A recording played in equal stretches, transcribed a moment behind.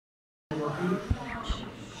الرحيم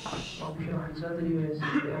رب اشرح لي صدري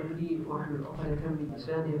ويسر لي أمري واحلل عقدة من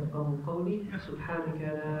لساني يفقهوا قولي سبحانك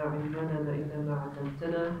لا علم لنا إلا ما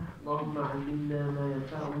علمتنا اللهم علمنا ما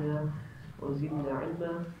ينفعنا وزدنا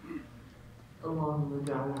علما اللهم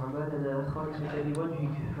اجعل أعمالنا خالصة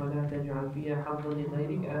لوجهك ولا تجعل فيها حظا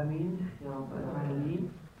لغيرك آمين يا رب العالمين.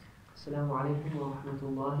 السلام عليكم ورحمة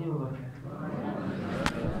الله وبركاته.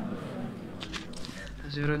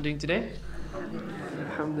 How's everyone doing today?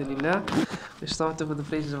 Alhamdulillah. We started with the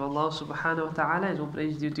praises of Allah subhanahu wa ta'ala, as all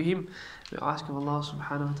praise due to Him. We ask of Allah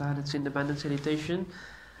subhanahu wa ta'ala to send abundant salutation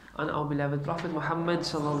on our beloved Prophet Muhammad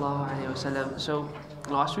sallallahu alayhi wa sallam. So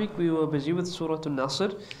last week we were busy with Surah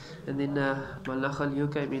Al-Nasr, and then Mullah Khalil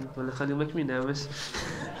came in. Mullah Khalil makes me nervous.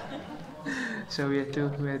 So we had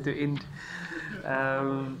to end.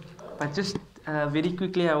 But just very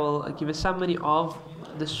quickly I will give a summary of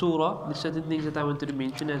the surah, the certain things that I wanted to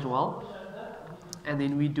mention as well. And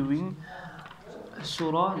then we're doing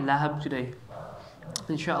Surah Lahab today,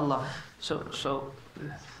 inshallah. So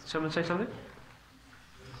someone say something?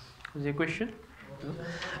 Is there a question? No?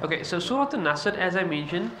 Okay, so Surah Al-Nasr, as I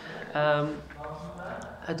mentioned,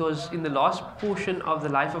 it was in the last portion of the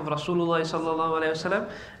life of Rasulullah sallallahu alaihi wasallam.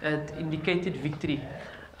 It indicated victory.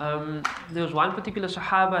 There was one particular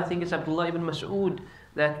Sahaba, I think it's Abdullah ibn Mas'ud,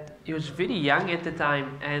 that he was very young at the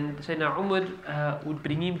time, and Sayyidina Umar would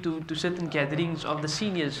bring him to certain gatherings of the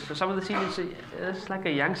seniors. So some of the seniors say, it's like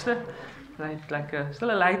a youngster,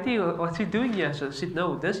 still a lighty, what's he doing here? So they said,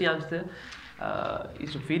 no, this youngster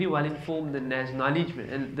is very well informed and has knowledge,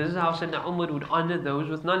 and this is how Sayyidina Umar would honor those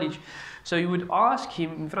with knowledge. So you would ask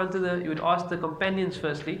him in front of you would ask the companions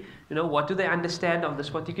firstly, what do they understand of this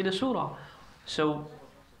particular surah? So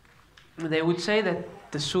they would say that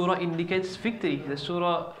the surah indicates victory. The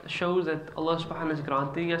surah shows that Allah subhanahu wa ta'ala is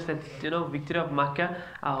granting us that, victory of Makkah,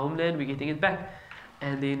 our homeland, we're getting it back.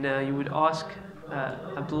 And then you would ask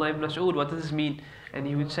Abdullah ibn Mas'ud, what does this mean? And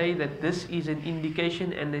he would say that this is an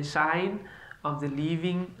indication and a sign of the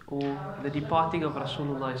leaving or the departing of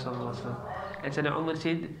Rasulullah sallallahu alaihi wasallam. And Sayyidina Umar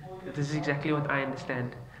said, this is exactly what I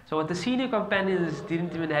understand. So what the senior companions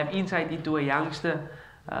didn't even have insight into, a youngster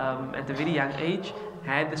at a very young age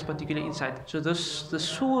had this particular insight. So the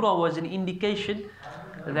surah was an indication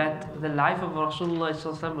that the life of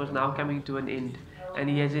Rasulullah was now coming to an end, and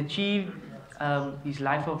he has achieved his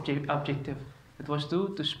life objective. It was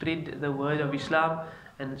to spread the word of Islam.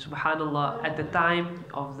 And subhanallah, at the time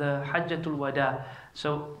of the Hajjatul Wada,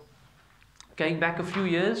 so going back a few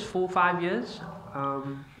years, 4 or 5 years,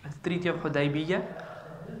 at the Treaty of Hudaybiyah.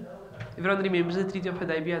 Everyone remembers the Treaty of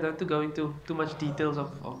Hudaybiyah. I don't want to go into too much details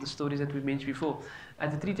of the stories that we mentioned before.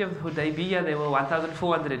 At the Treaty of Hudaybiyah, there were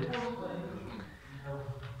 1,400.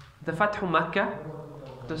 The Fathu Makkah,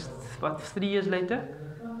 just about 3 years later,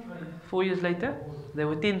 4 years later, there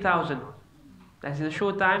were 10,000. That's in a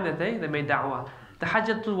short time that they made da'wah. The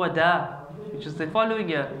Hajjatul Wada, which is the following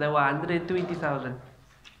year, there were 120,000.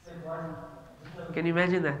 Can you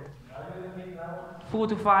imagine that? 4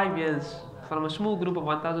 to 5 years. From a small group of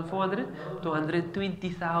 1,400 to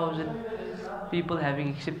 120,000 people having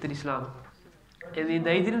accepted Islam. And then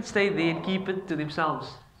they didn't stay there and keep it to themselves.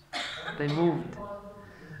 They moved.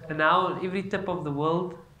 And now every tip of the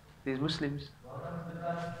world, there's Muslims.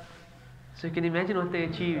 So you can imagine what they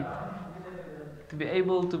achieved. To be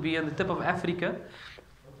able to be on the tip of Africa,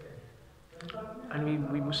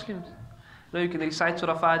 and we Muslims. Now you can recite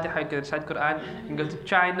Surah Fatiha, you can recite Quran, you can go to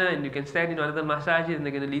China and you can stand in one of the masajid and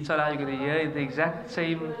they're going to lead Salah, you're going to hear the exact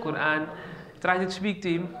same Quran. Try to speak to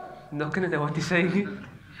him, you're not going to know what he's saying.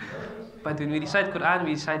 But when we recite Quran, we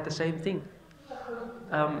recite the same thing.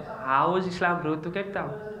 How was Islam brought to Cape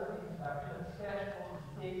Town?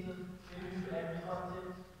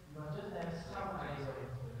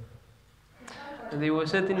 And there were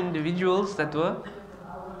certain individuals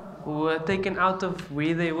who were taken out of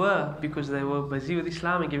where they were because they were busy with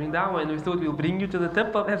Islam and giving da'wah, and we thought, we'll bring you to the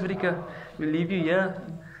tip of Africa, we'll leave you here.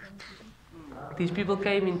 These people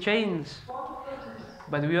came in chains,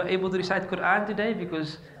 but we are able to recite Quran today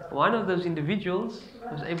because one of those individuals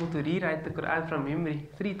was able to rewrite the Quran from memory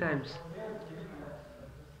 3 times.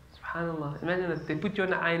 SubhanAllah. Imagine that they put you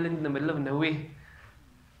on an island in the middle of nowhere.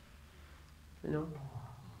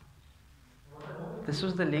 This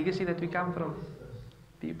was the legacy that we come from.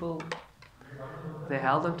 People, they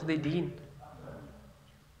held on to their deen.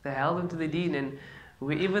 They held on to their deen, and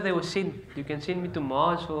wherever they were sent, you can send me to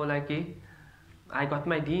Mars for I got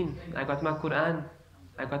my deen, I got my Quran,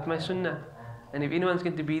 I got my Sunnah. And if anyone's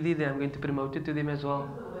going to be there, I'm going to promote it to them as well.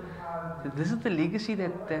 So this is the legacy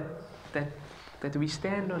that we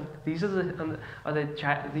stand on. These are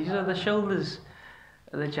the shoulders,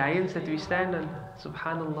 the giants that we stand on.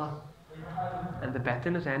 Subhanallah. And the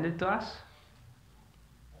baton is handed to us.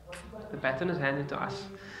 The baton is handed to us.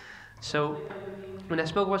 So, when I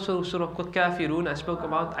spoke about Surah Kafirun, I spoke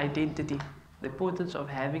about identity. The importance of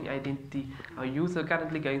having identity. Our youth are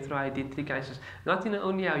currently going through identity crisis. Not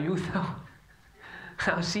only our youth,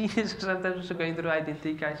 our seniors are sometimes also going through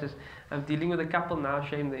identity crisis. I'm dealing with a couple now,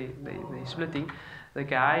 shame they're splitting. The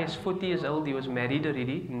guy is 40 years old, he was married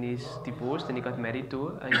already, and he's divorced, and he got married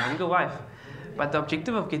to a younger wife. But the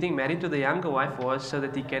objective of getting married to the younger wife was so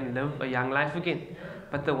that he can live a young life again.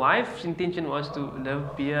 But the wife's intention was to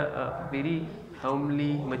be a very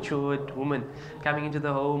homely, matured woman, coming into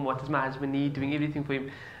the home, what does my husband need, doing everything for him.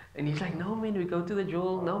 And he's like, no man, we go to the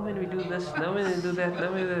jewel, no man, we do this, no man, we do that,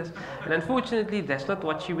 no man, we do this. And unfortunately, that's not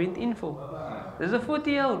what she went in for. There's a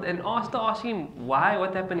 40-year-old, and after asking him why,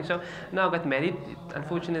 what happened, so now I got married.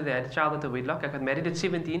 Unfortunately, I had a child at a wedlock. I got married at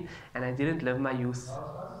 17, and I didn't live my youth.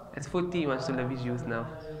 At 40, he wants to live his youth now.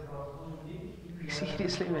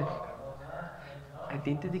 Seriously, man.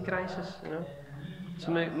 Identity crisis, you know.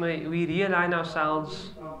 So we realign ourselves,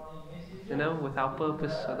 you know, with our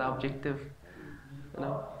purpose, with our objective, you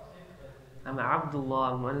know. I'm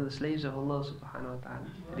Abdullah, I'm one of the slaves of Allah subhanahu wa ta'ala.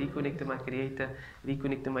 Reconnect to my creator,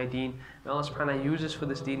 reconnect to my deen. May Allah subhanahu wa ta'ala use us for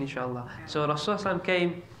this deen, inshallah. So Rasulullah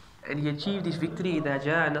came and he achieved his victory. إِذَا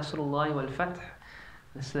جَاءَ نَصْرُ اللَّهِ وَالْفَتْحِ.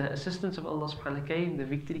 The assistance of Allah subhanahu wa ta'ala came, the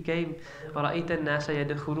victory came. وَرَأَيْتَ النَّاسَ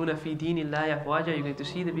يَدْخُلُونَ فِي دِينِ اللَّهِ أَفْوَاجًا. You're going to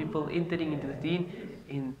see the people entering into the deen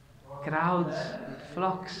in crowds, in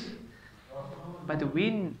flocks. But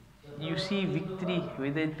when you see victory,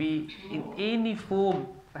 whether it be in any form,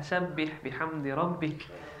 فَسَبِّحْ بِحَمْدِ رَبِّكَ.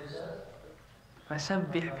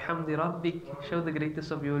 فَسَبِّحْ بِحَمْدِ رَبِّكَ. Show the greatness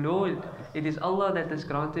of your Lord. It is Allah that has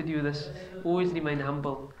granted you this. Always remain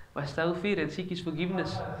humble. وَاسْتَغْفِرْ, and seek His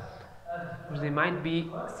forgiveness. Because there might be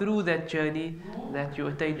through that journey that you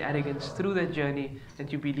attained arrogance, through that journey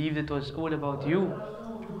that you believed it was all about you.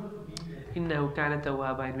 إِنَّهُ كَانَ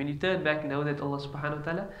تَوَّابًا. And when you turn back, know that Allah subhanahu wa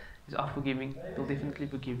ta'ala is forgiving. He'll definitely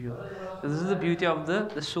forgive you. So this is the beauty of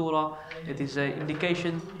the surah. It is an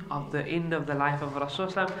indication of the end of the life of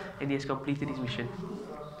Rasulullah, and he has completed his mission.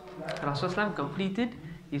 Rasulullah completed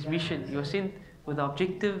his mission. He was sent with the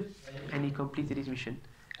objective, and he completed his mission.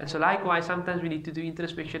 And so likewise, sometimes we need to do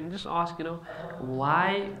introspection and just ask, you know,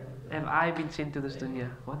 why have I been sent to this dunya?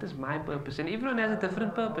 What is my purpose? And everyone has a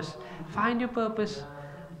different purpose. Find your purpose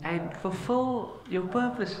and fulfill your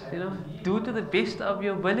purpose, you know. Do to the best of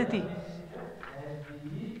your ability.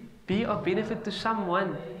 Be of benefit to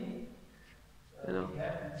someone. You know,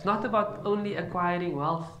 it's not about only acquiring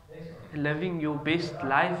wealth and living your best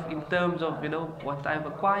life in terms of, you know, what I've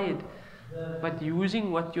acquired, but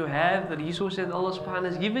using what you have, the resources that Allah subhanahu wa ta'ala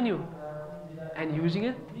has given you, and using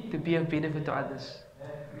it to be of benefit to others.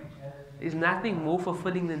 There's nothing more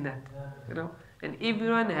fulfilling than that, you know. And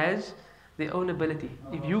everyone has their own ability.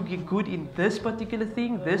 If you get good in this particular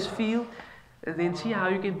thing, this field, then see how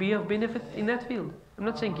you can be of benefit in that field. I'm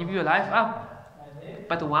not saying give your life up,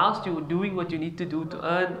 but whilst you're doing what you need to do to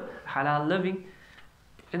earn halal living,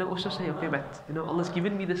 you know, also say, okay, but you know, Allah's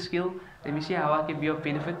given me the skill. Let me see how I can be of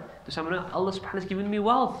benefit to someone else. Allah subhanahu wa ta'ala has given me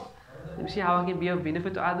wealth. Let me see how I can be of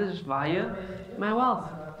benefit to others via my wealth.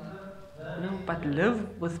 You know, but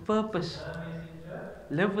live with purpose.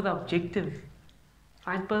 Live with objective.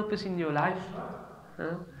 Find purpose in your life.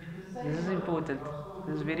 This is important.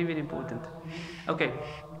 This is very, very important. Okay.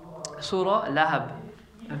 Surah Lahab.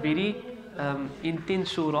 A very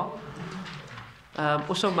intense surah.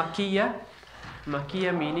 Also Makkiyah.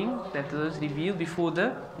 Makkiyah meaning that it was revealed before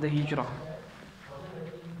the Hijrah.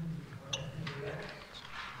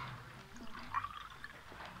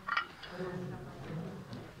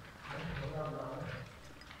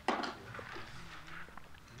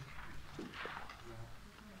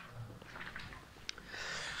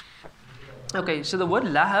 Okay, so the word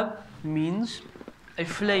Lahab means a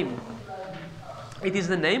flame. It is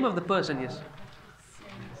the name of the person, yes.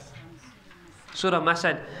 Surah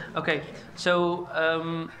Masad. Okay, so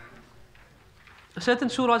certain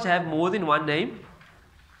surahs have more than one name.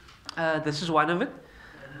 This is one of it.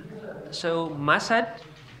 So Masad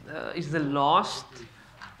is the last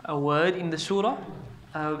word in the surah.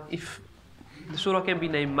 If the surah can be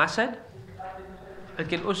named Masad, it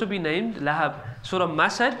can also be named Lahab. Surah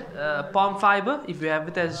Masad, palm fiber. If you have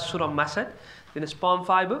it as Surah Masad, then it's palm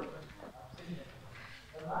fiber.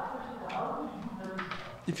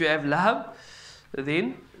 If you have Lahab,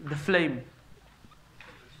 then the flame.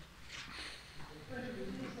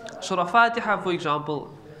 Surah Fatiha, for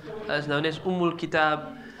example, is known as Ummul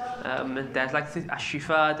Kitab. There's like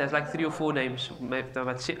Ash-Shifa, there's like 3 or 4 names,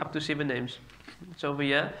 up to 7 names. So over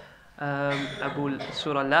here,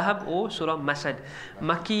 Surah Lahab or Surah Masad.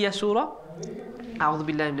 Makkiya Surah. أعوذ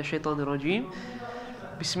بالله من الشيطان الرجيم.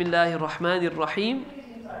 بسم الله الرحمن الرحيم.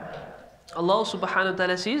 Allah subhanahu wa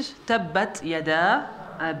ta'ala says, Tabbat yada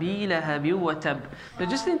Abi Lahabi wa tab. Now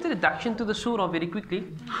just the introduction to the surah very quickly.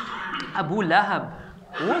 Abu Lahab.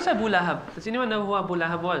 Who was Abu Lahab? Does anyone know who Abu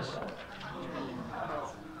Lahab was?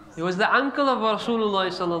 He was the uncle of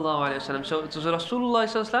Rasulullah sallallahu alaihi wasallam. So it was Rasulullah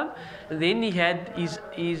sallallahu alaihi wasallam. Then he had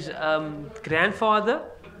his grandfather,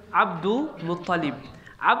 Abdul Muttalib.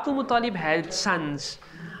 Abdul Muttalib had sons.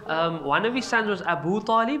 One of his sons was Abu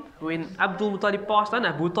Talib. When Abdul Muttalib passed on,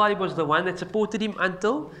 Abu Talib was the one that supported him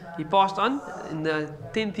until he passed on in the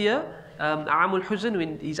 10th year, Amul Huzn,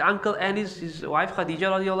 when his uncle and his wife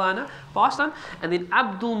Khadija radiallahu anha passed on. And then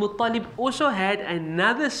Abdul Muttalib also had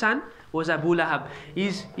another son, was Abu Lahab.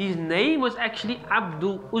 His name was actually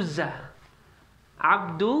Abdul Uzza.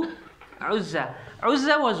 Abdul Uzza.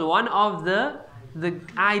 Uzza was one of the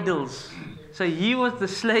idols. So he was the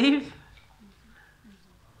slave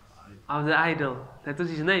of the idol. That was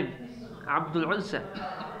his name, Abdul Uzza.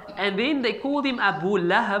 And then they called him Abu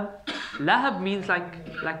Lahab. Lahab means like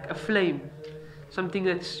a flame, something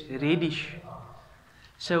that's reddish.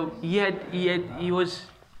 So he was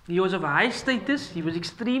of high status. He was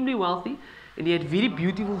extremely wealthy, and he had very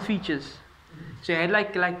beautiful features. So he had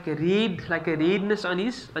like a redness on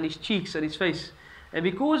his cheeks, on his face, and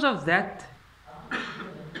because of that,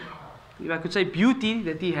 if I could say, beauty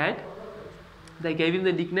that he had, they gave him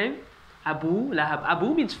the nickname Abu Lahab.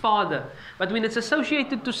 Abu means father, but when it's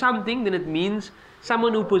associated to something, then it means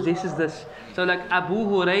someone who possesses this. So like Abu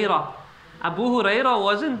Huraira. Abu Huraira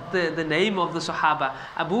wasn't the name of the Sahaba.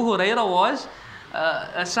 Abu Huraira was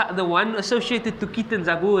the one associated to kittens.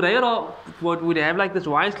 Abu Huraira would have like this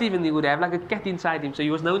wide sleeve, and he would have like a cat inside him. So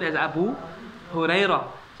he was known as Abu Huraira.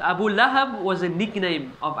 So Abu Lahab was a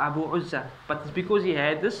nickname of Abu Uzza, but it's because he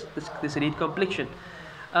had this red complexion.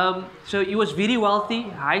 So he was very wealthy,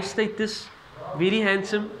 high status, very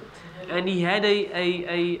handsome, and he had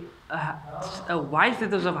a wife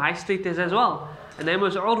that was of high status as well. Her name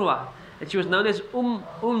was Urwa, and she was known as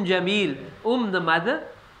Jamil. The mother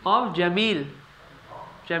of Jamil.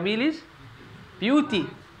 Jamil is beauty.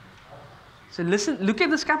 So look at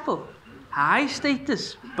this couple. High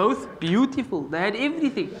status, both beautiful. They had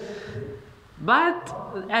everything. But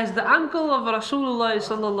as the uncle of Rasulullah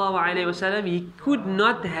sallallahu alaihi wasallam, he could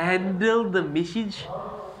not handle the message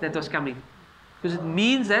that was coming, because it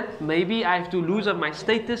means that maybe I have to lose of my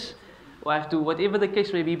status, or I have to, whatever the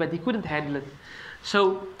case may be. But he couldn't handle it.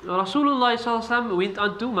 So Rasulullah sallallahu alaihi wasallam went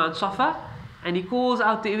on to Mount Safa, and he calls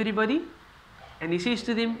out to everybody, and he says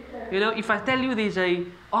to them, if I tell you there's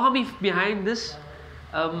an army behind this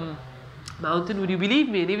mountain, would you believe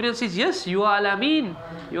me? And everyone says, yes, you are Al-Amin,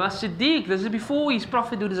 you are Siddiq. This is before his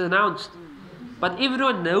prophethood is announced. But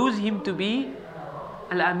everyone knows him to be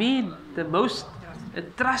Al-Amin, the most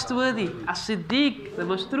trustworthy, As-Siddiq, the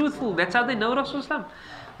most truthful. That's how they know Rasulullah.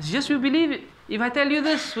 It's yes, we believe it. If I tell you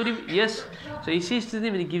this, would you? Yes. So he says to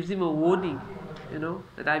them, and he gives them a warning,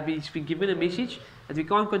 that he's been given a message that we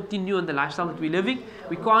can't continue on the lifestyle that we're living.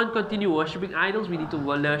 We can't continue worshipping idols. We need to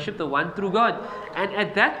worship the one true God. And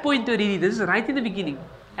at that point already, this is right in the beginning.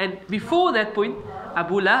 And before that point,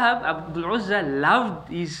 Abu Lahab, Abdul Uzza, loved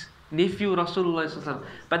his nephew Rasulullah sallallahu.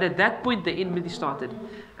 But at that point, the enmity started.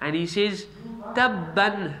 And he says,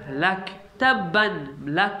 Tabban lak,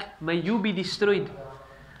 may you be destroyed.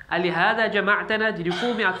 Alihada jama'tana, did you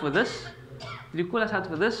call me out for this? Did you call us out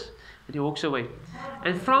for this? And he walks away.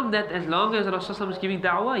 And from that, as long as Rasulullah was giving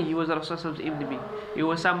da'wah, he was Rasulullah's enemy. He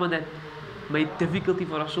was someone that made difficulty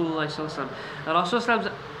for Rasulullah. Rasulullah's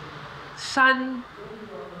son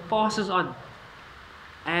passes on,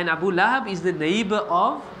 and Abu Lahab is the neighbor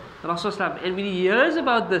of Rasulullah. And when he hears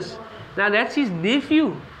about this, now that's his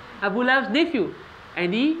nephew, Abu Lahab's nephew,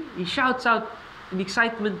 and he shouts out in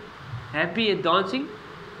excitement, happy and dancing,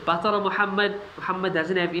 Batara Muhammad. Muhammad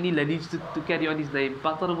doesn't have any lineage to carry on his name.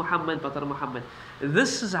 Batara Muhammad, Batara Muhammad.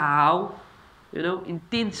 This is how,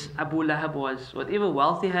 intense Abu Lahab was. Whatever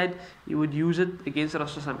wealth he had, he would use it against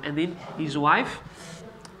Rasulullah. And then his wife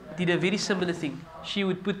did a very similar thing. She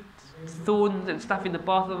would put thorns and stuff in the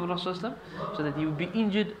path of Rasulullah, so that he would be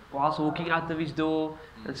injured whilst walking out of his door,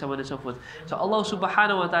 and so on and so forth. So Allah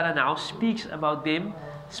subhanahu wa ta'ala now speaks about them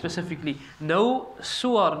specifically. No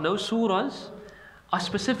surahs are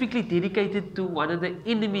specifically dedicated to one of the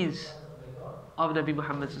enemies of Nabi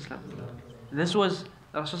Muhammad sallallahu alaihi wasallam. This was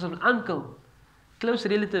Rasul's uncle, close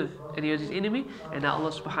relative, and he was his enemy. And now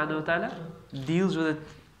Allah subhanahu wa ta'ala deals with it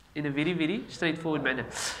in a very, very straightforward manner.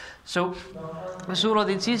 So the surah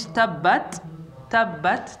then says, Tabbat,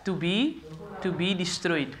 to be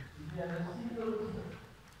destroyed.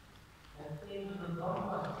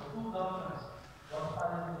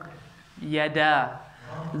 Yada.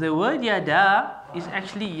 The word yada is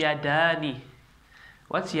actually yadani.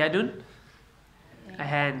 What's yadun? A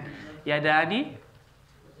hand. Yadani?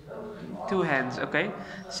 Two hands, okay?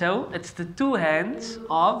 So it's the two hands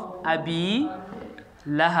of Abi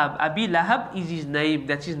Lahab. Abi Lahab is his name,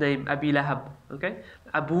 that's his name, Abi Lahab. Okay?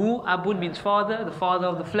 Abu means father, the father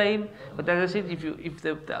of the flame. But as I said, if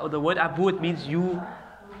the word Abu, it means you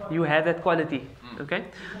have that quality. Okay?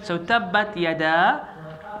 So Tabbat Yada,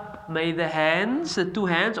 may the hands, the two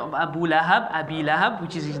hands of Abu Lahab, Abi Lahab,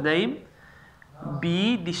 which is his name,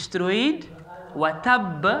 be destroyed.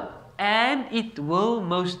 Watab, and it will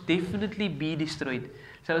most definitely be destroyed.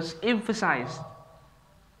 So it's emphasized.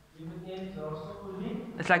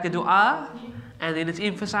 It's like a dua, and then it's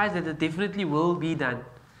emphasized that it definitely will be done.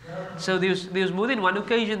 So there's more than one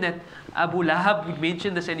occasion that Abu Lahab would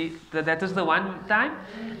mention this, and that is the one time,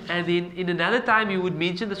 and then in another time he would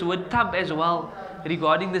mention this word tab as well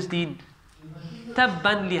regarding this deen.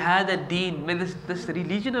 Tabban lihada deen. Man, this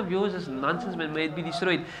religion of yours is nonsense, man. May it be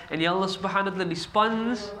destroyed. And Allah subhanahu wa ta'ala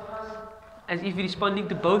responds as if responding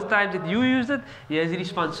to both times that you used it. Here's the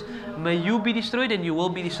response: may you be destroyed and you will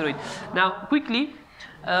be destroyed. Now quickly,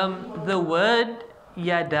 the word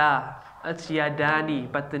yada, it's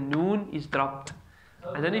yadani, but the noon is dropped.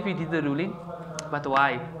 I don't know if you did the ruling, but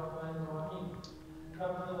why?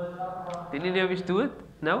 Did any of you do it?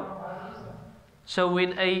 No? So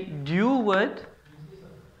when a dual word,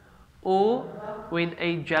 or when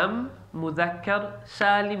a jam mudhakkar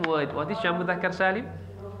salim word, what is jam mudhakkar salim?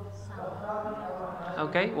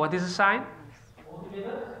 Okay, what is the sign?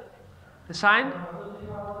 The sign?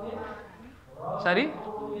 Sorry?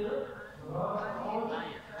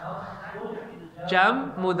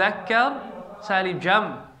 Jam mudhakkar salim,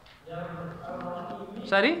 jam.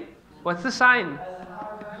 Sorry? What's the sign?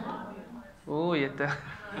 Oh, yata.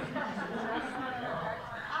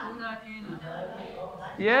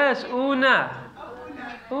 Yes, una.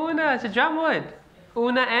 Una, it's a jam word.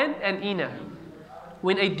 Una and ina.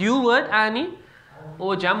 When a dual word, ani,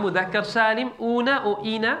 or jam mudhakkar salim, una or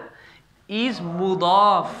ina, is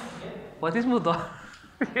mudaf. What is mudaf?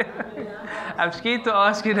 I'm scared to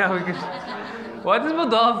ask you now. Because what is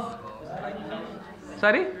mudaf?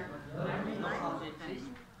 Sorry?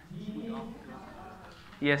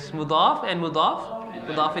 Yes, mudaf and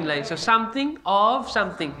mudaf in line. So something of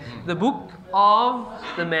something. The book of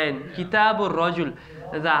the man. Kitabur rajul.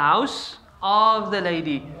 The house of the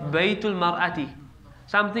lady. Baytul mar'ati.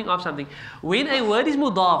 Something of something. When a word is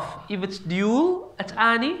mudaf, if it's dual, it's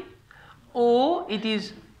ani, or it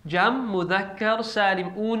is jam, mudhakkar,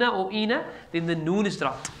 salim, una or ina, then the noon is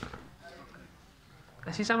dropped.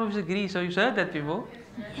 I see some of you agree, so you've heard that before?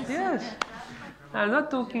 Yes. I'm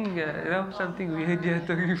not talking, something weird here,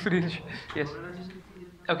 talking French. Yes.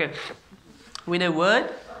 Okay. When a word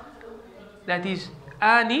that is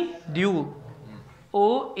ani, dual,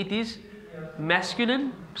 or it is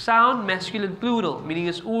masculine, sound masculine plural, meaning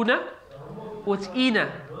it's una or it's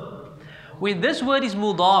ina. When this word is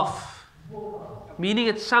mudaf, meaning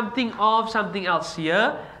it's something of something else,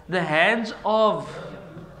 here, the hands of.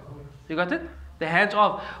 You got it? The hands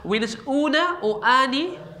of. When it's una or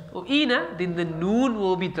ani or ina, then the noon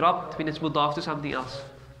will be dropped when it's mudaf to something else.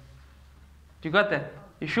 You got that?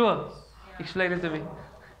 You sure? Explain it to me.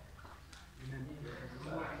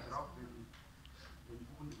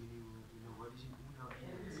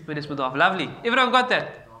 When it's mudaf. Lovely. Everyone got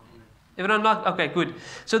that? Everyone not? Okay, good.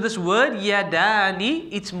 So this word yadani,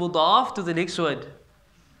 it's mudaf to the next word.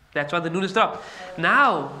 That's why the noon is dropped.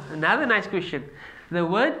 Now, another nice question. The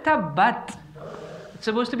word tabbat, it's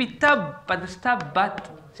supposed to be tab, but it's tabbat.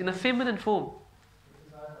 It's in a feminine form.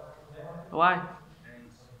 Why?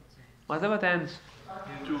 What about hands?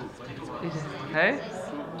 Hey?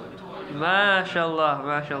 MashaAllah,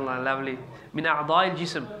 MashaAllah, lovely. Min a'dha'i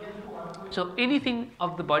al-jism. So anything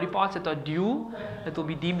of the body parts that are dual, that will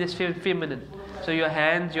be deemed as feminine. So your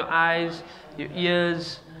hands, your eyes, your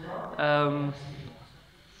ears,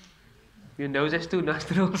 your nose has two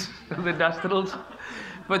nostrils, the nostrils.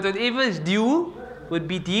 But whatever is dual would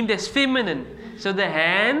be deemed as feminine. So the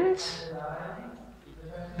hands,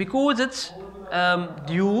 because it's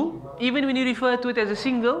dual, even when you refer to it as a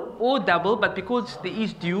single or double, but because there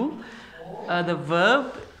is dual, the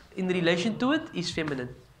verb in relation to it is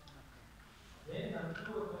feminine.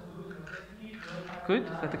 Good?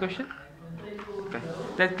 Got the question? Okay.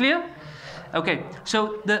 That clear? Okay.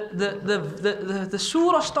 So the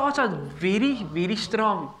surah starts out very, very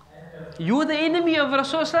strong. You are the enemy of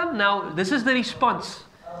Rasulullah. Now this is the response.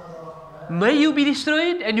 May you be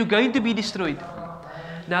destroyed, and you're going to be destroyed.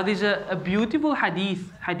 Now there's a beautiful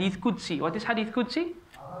hadith, Hadith Qudsi. What is Hadith Qudsi?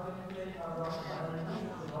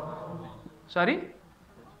 Sorry?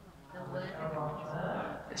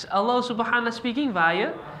 It's Allah subhanahu wa ta'ala speaking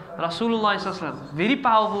via Rasulullah sallallahu alaihi wasallam. Very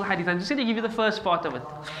powerful hadith. I'm just going to give you the first part of it.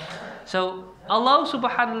 So Allah subhanahu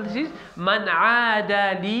wa ta'ala says, Man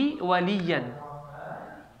aada li waliyan.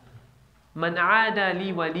 Man aada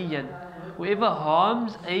li waliyan. Whoever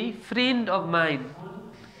harms a friend of mine.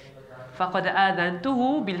 فَقَدْ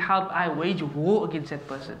آذَنْتُهُ بِالْحَرْبِ. I wage war against that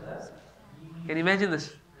person. Can you imagine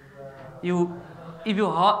this? Allah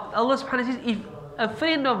subhanahu wa ta'ala says, if a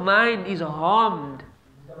friend of mine is harmed,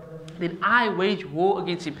 then I wage war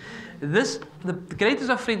against him. The greatest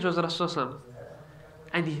of friends was Rasulullah.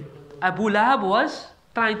 And Abu Lahab was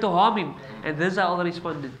trying to harm him. And this is how Allah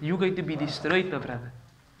responded. You're going to be destroyed, my brother.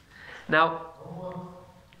 Now,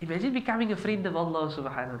 imagine becoming a friend of Allah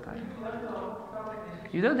subhanahu wa ta'ala.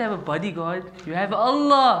 You don't have a bodyguard. You have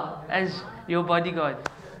Allah as your bodyguard.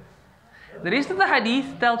 The rest of the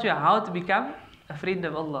hadith tells you how to become a friend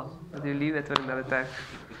of Allah. But we'll leave that for another time.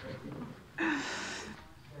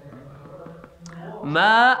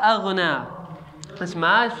 Ma aghna. This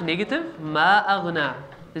ma is negative. Ma aghna.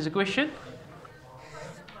 There's a question?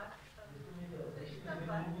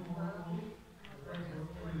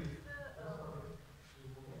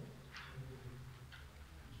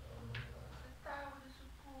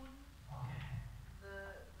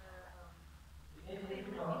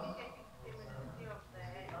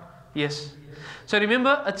 Yes. So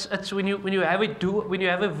remember, it's when you have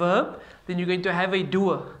a verb, then you're going to have a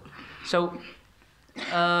doer. So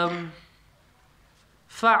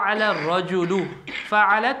fa'ala rajulu.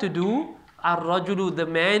 Fa'ala, to do. Ar-rajulu, the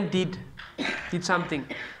man did something.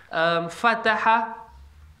 Fataha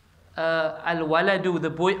al-waladu, the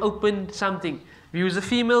boy opened something. We use the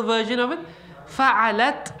female version of it.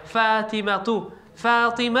 Fa'alat Fatimatu.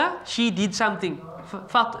 Fatima, she did something.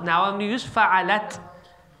 Now I'm going to use fa'alat.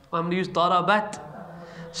 I'm going to use darabat.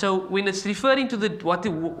 So when it's referring to what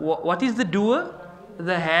is the doer?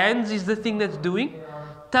 The hands is the thing that's doing.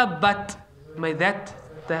 Tabbat, may the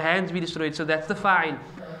hands be destroyed. So that's the fa'il.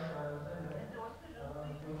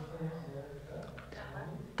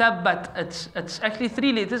 Tabbat, it's actually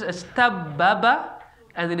 3 letters. It's tabbaba,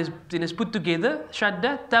 and then it's put together.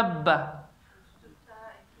 Shadda, tabba.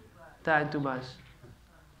 Ta and two bars.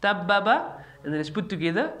 Tabbaba, and then it's put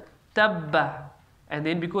together. Tabba. And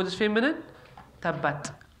then because it's feminine,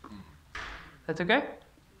 tabbat. That's okay?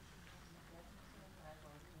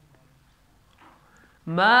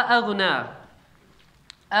 Ma aghna.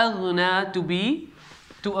 Aghna,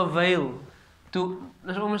 to avail.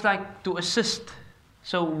 It's almost like to assist.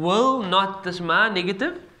 So will not, this ma,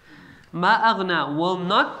 negative. Ma aghna, will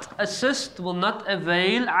not assist, will not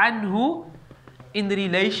avail anhu, in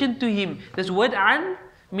relation to him. This word an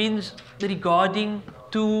means regarding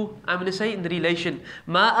to, I'm going to say in relation.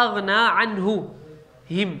 Ma aghna anhu,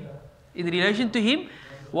 him. In relation to him,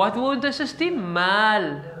 what won't assist him?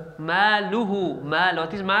 Mal. Maluhu. Mal.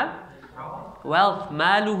 What is mal? Wealth.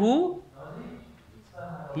 Maluhu,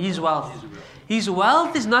 his wealth. His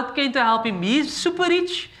wealth is not going to help him. He is super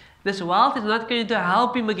rich. This wealth is not going to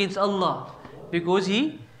help him against Allah, because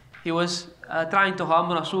he was trying to harm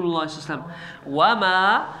Rasulullah sallallahu alaihi wasallam.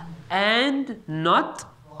 Wama, and not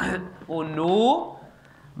or no,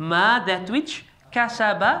 ma, that which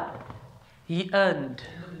kasaba, he earned.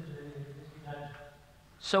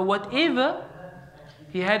 So whatever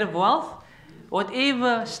he had of wealth,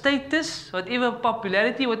 whatever status, whatever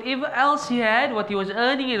popularity, whatever else he had, what he was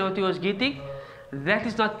earning and what he was getting, that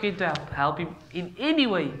is not going to help him in any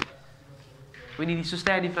way when he needs to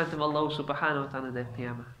stand in front of Allah subhanahu wa ta'ala that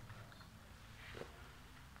Qiyamah.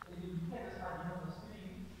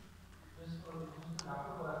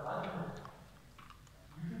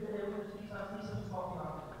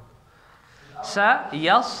 Sa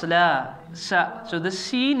yasla. Sa. So the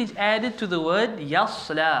sin is added to the word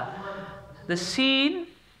yasla. The sin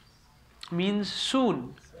means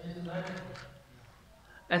soon.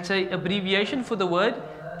 That's an abbreviation for the word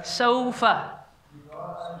sawfa.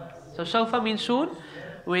 So sawfa means soon.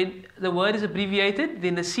 When the word is abbreviated,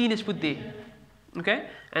 then the sin is put there. Okay?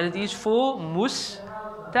 And it is for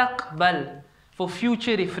mustaqbal, for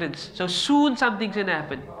future reference. So soon something's going to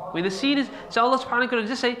happen. When the sin is, so Allah subhanahu wa ta'ala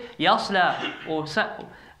just say yasla or sa.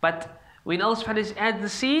 But when Allah subhanahu wa ta'ala adds the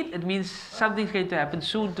sin, it means something's going to happen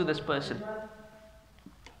soon to this person.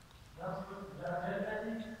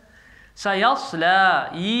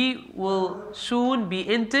 Sayasla, he will soon be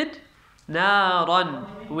entered.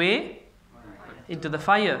 Naran, where? Into the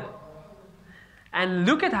fire. And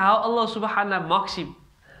look at how Allah subhanahu wa ta'ala mocks him.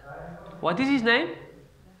 What is his name?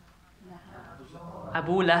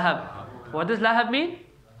 Abu Lahab. What does Lahab mean?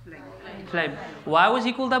 Flame. Why was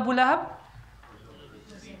he called Abu Lahab?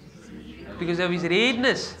 Because of his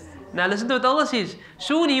redness. Now listen to what Allah says.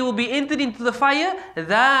 Soon he will be entered into the fire,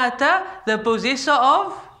 that the possessor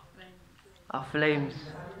of flames.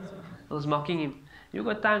 I was mocking him. You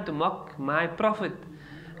got time to mock my prophet?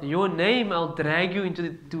 Your name, I'll drag you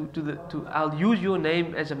into I'll use your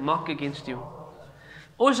name as a mock against you.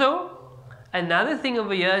 Also, another thing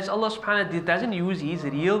over here is Allah subhanahu wa ta'ala doesn't use his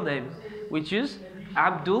real name, which is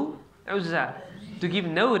Abdul Uzza, to give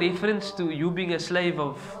no reference to you being a slave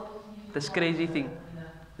of this crazy thing,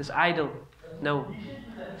 this idol. No.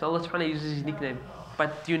 So Allah subhanahu wa ta'ala uses his nickname.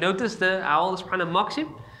 But you notice how Allah subhanahu wa ta'ala mocks him?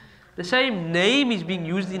 The same name is being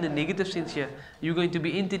used in a negative sense here. You're going to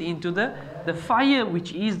be entered into the fire,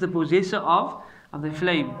 which is the possessor of the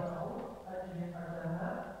flame.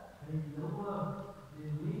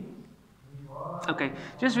 Okay,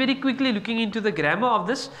 just very quickly looking into the grammar of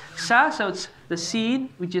this. So it's the scene,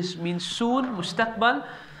 which means soon, mustaqbal.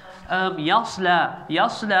 Yasla.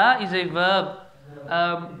 Yasla is a verb.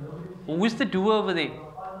 Who is the doer over there?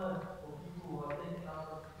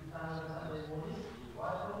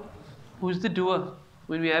 Who's the doer?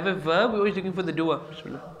 When we have a verb, we're always looking for the doer.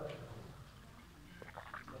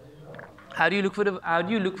 How do you look for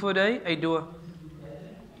a doer?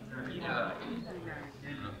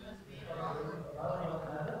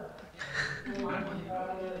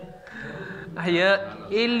 I hear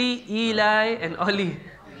Eli, Eli, and Oli.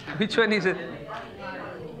 Which one is it?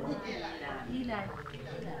 Eli.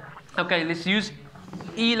 Okay, let's use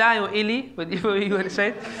Eli or Eli, whatever you want to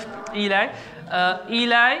say. Eli.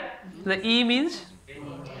 Eli, the E means,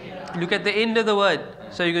 look at the end of the word.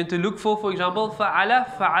 So you're going to look for example, fa'ala,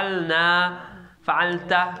 fa'alna,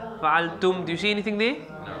 fa'alta, fa'altum. Do you see anything there?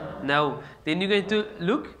 No. Then you're going to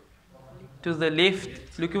look to the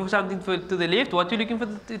left. Looking for something to the left. What are you looking for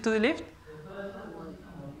to the left?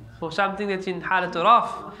 For something that's in halat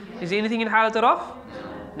raf. Is there anything in halat raf?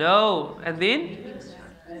 No. And then?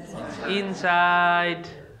 Inside.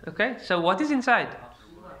 Okay, so what is inside?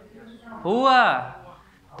 Huwa.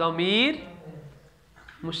 Damir.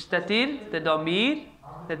 Mustatir. The damir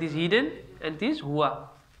that is hidden. And it is huwa.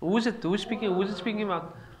 Who is it? Who is it speaking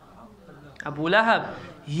about? Abu Lahab.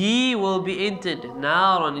 He will be entered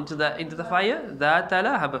naran into the fire. That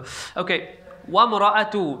lahab. Okay.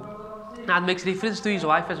 Wamra'atu. Now it makes reference to his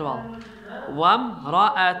wife as well.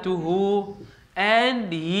 Wamra'atuhu,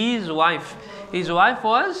 and his wife. His wife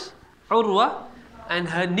was Urwa, and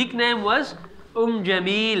her nickname was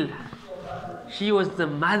Jamil. She was the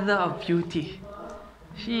mother of beauty.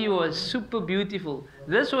 She was super beautiful.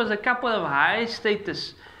 This was a couple of high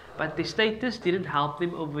status, but the status didn't help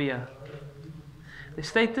them over here. The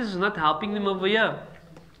status is not helping them over here.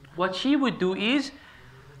 What she would do is,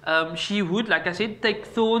 she would, like I said, take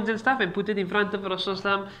thorns and stuff and put it in front of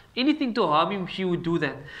Rasulullah. Anything to harm him, she would do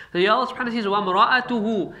that. So Allah subhanahu says,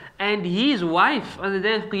 وَمْرَأَتُهُ, and his wife on the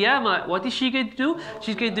day of Qiyamah, what is she going to do?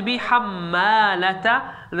 She's going to be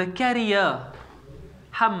Hammalata, the carrier.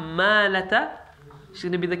 Hammalata, she's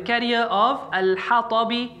going to be the carrier of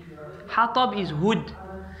Al-Hatabi. Hatab is wood.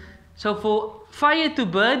 So for fire to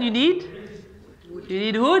burn, you need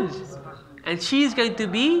wood. And she's going to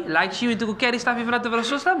be, like she went to go carry stuff in front of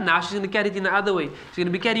Rasulullah, now she's going to carry it in the other way. She's going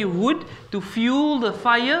to be carrying wood to fuel the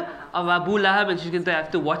fire of Abu Lahab, and she's going to have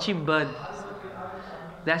to watch him burn.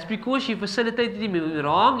 That's because she facilitated him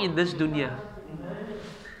wrong in this dunya.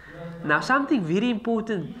 Now something very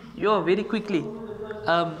important, very quickly.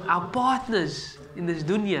 Our partners in this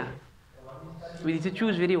dunya, we need to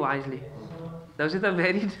choose very wisely. Those that are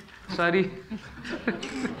married, sorry.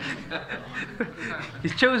 You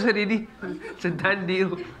chose already. It's a done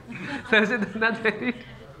deal. Those that are not married,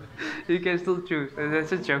 you can still choose.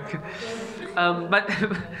 That's a joke.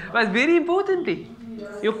 But very importantly,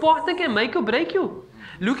 your partner can make or break you.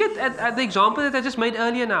 Look at the example that I just made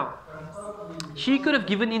earlier now. She could have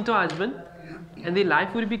given in to her husband, and their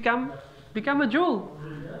life would become a jewel.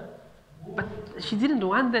 But she didn't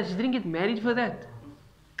want that. She didn't get married for that.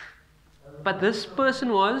 But this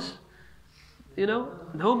person was,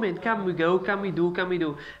 no man, come we go, come we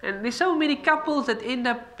do. And there's so many couples that end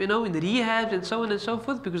up, in rehabs and so on and so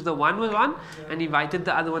forth, because the one was on and invited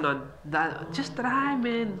the other one on. Just try,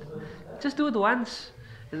 man. Just do it once.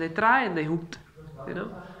 And they try and they hooked,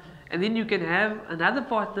 And then you can have another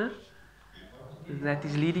partner that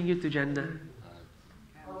is leading you to Jannah.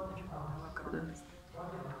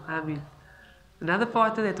 I mean, another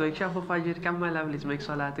partner that wakes up for Fajr, come my love, let's make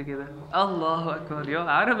salah together. Allahu Akbar.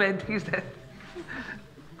 How romantic is that?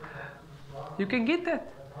 You can get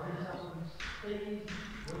that.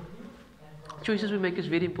 Choices we make is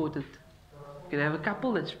very important. can have a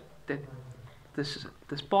couple that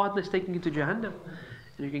this partner is taking you to Jahannam.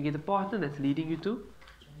 And you can get a partner that's leading you to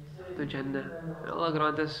Jannah. Allah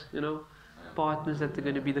grant us, partners that are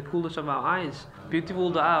going to be the coolest of our eyes.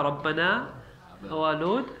 Beautiful dua. Rabbana, O our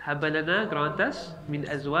Lord, habalana, grant us, min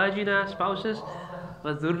azwajina, spouses,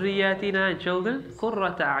 wa dhurriyatina, and children,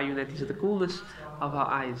 qurrata a'yun, that is the coolest of our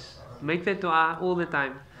eyes. Make that dua all the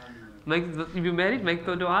time. If you're married, make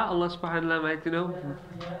the dua. Allah subhanahu wa ta'ala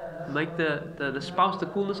might, make the spouse the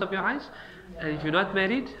coolness of your eyes. And if you're not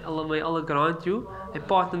married, may Allah grant you a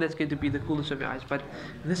partner that's going to be the coolest of your eyes. But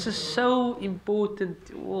this is so important.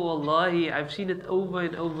 Oh Wallahi, I've seen it over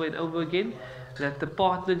and over and over again, that the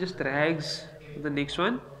partner just drags the next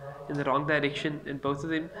one in the wrong direction, and both of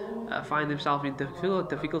them find themselves in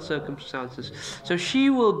difficult circumstances. So she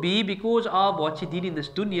will be, because of what she did in this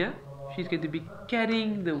dunya, she's going to be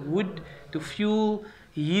carrying the wood to fuel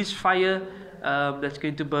his fire that's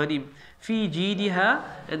going to burn him. Fi jidiha,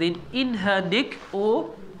 and then in her neck,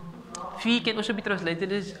 or fi can also be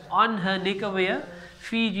translated as on her neck over here.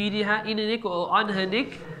 Fi jidiha, in her neck or on her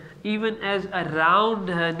neck, even as around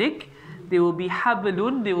her neck, there will be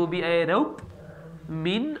hablun, there will be a rope,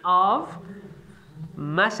 min of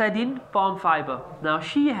masadin, palm fiber. Now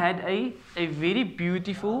she had a very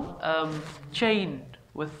beautiful chain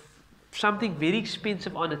with something very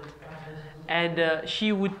expensive on it, and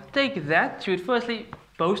she would take that. She would firstly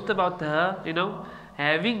boast about her,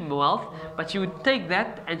 having wealth, but she would take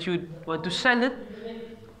that and she would want to sell it,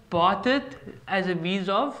 barter it as a means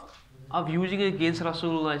of using it against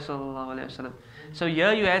Rasulullah sallallahu alaihi wasallam. So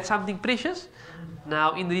here you had something precious.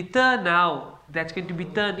 Now in return, now that's going to be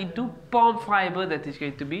turned into palm fiber that is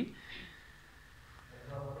going to be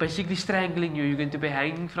basically strangling you. You're going to be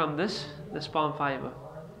hanging from this palm fiber.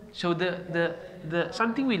 So the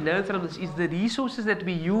something we learn from this is the resources that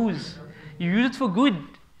we use. You use it for good,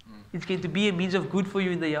 it's going to be a means of good for you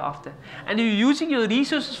in the year after. And if you're using your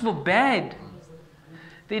resources for bad,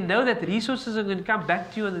 then know that resources are going to come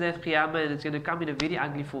back to you on the day of Qiyamah, and it's going to come in a very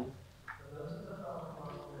ugly form.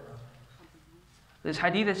 There's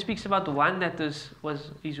hadith that speaks about the one that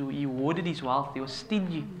he hoarded his wealth. He was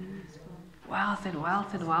stingy. Wealth and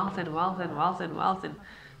wealth and wealth and wealth and wealth and wealth, and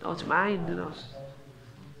no, it's mine,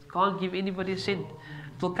 can't give anybody a cent.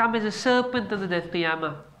 It will come as a serpent on the day of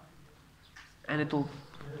Qiyamah, and it will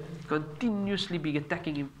continuously be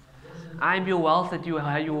attacking him. I'm your wealth that you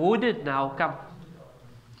hoarded, now come.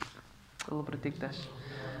 Allah protect us.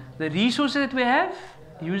 The resources that we have,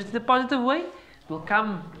 use it in a positive way, it will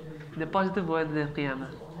come in a positive way in the Qiyamah.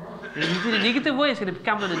 And use it in a negative way, it's going to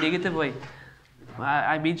come in a negative way.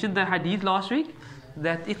 I mentioned the hadith last week,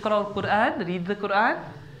 that Iqra al-Quran, read the Quran,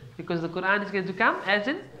 because the Quran is going to come as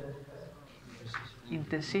an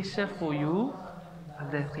intercessor for you on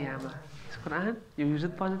the Qiyamah. Quran, you use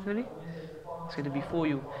it positively, it's going to be for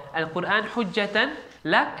you. Al-Quran hujjatan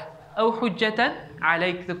lak aw hujjatan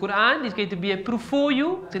alayk. The Quran is going to be a proof for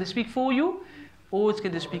you, it's going to speak for you, or it's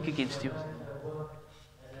going to speak against you.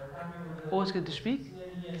 Or it's going to speak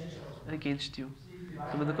against you.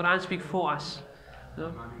 So when the Quran speaks for us,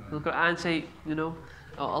 the Quran say, oh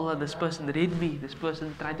Allah, this person read me, this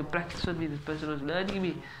person tried to practice on me, this person was learning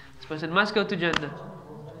me, this person must go to Jannah.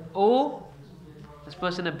 Or this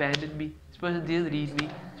person abandoned me, this person didn't read me,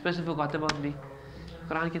 this person forgot about me.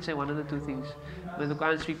 Quran can say one of the two things. When the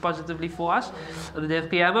Quran speaks positively for us, on the day of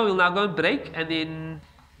Qiyamah, we'll now go and break, and then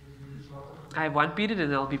I have one period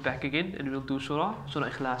and I'll be back again, and we'll do Surah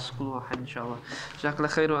Ikhlas. Inshallah. Jazakallah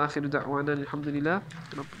khair wa akhiru da'wana alhamdulillah.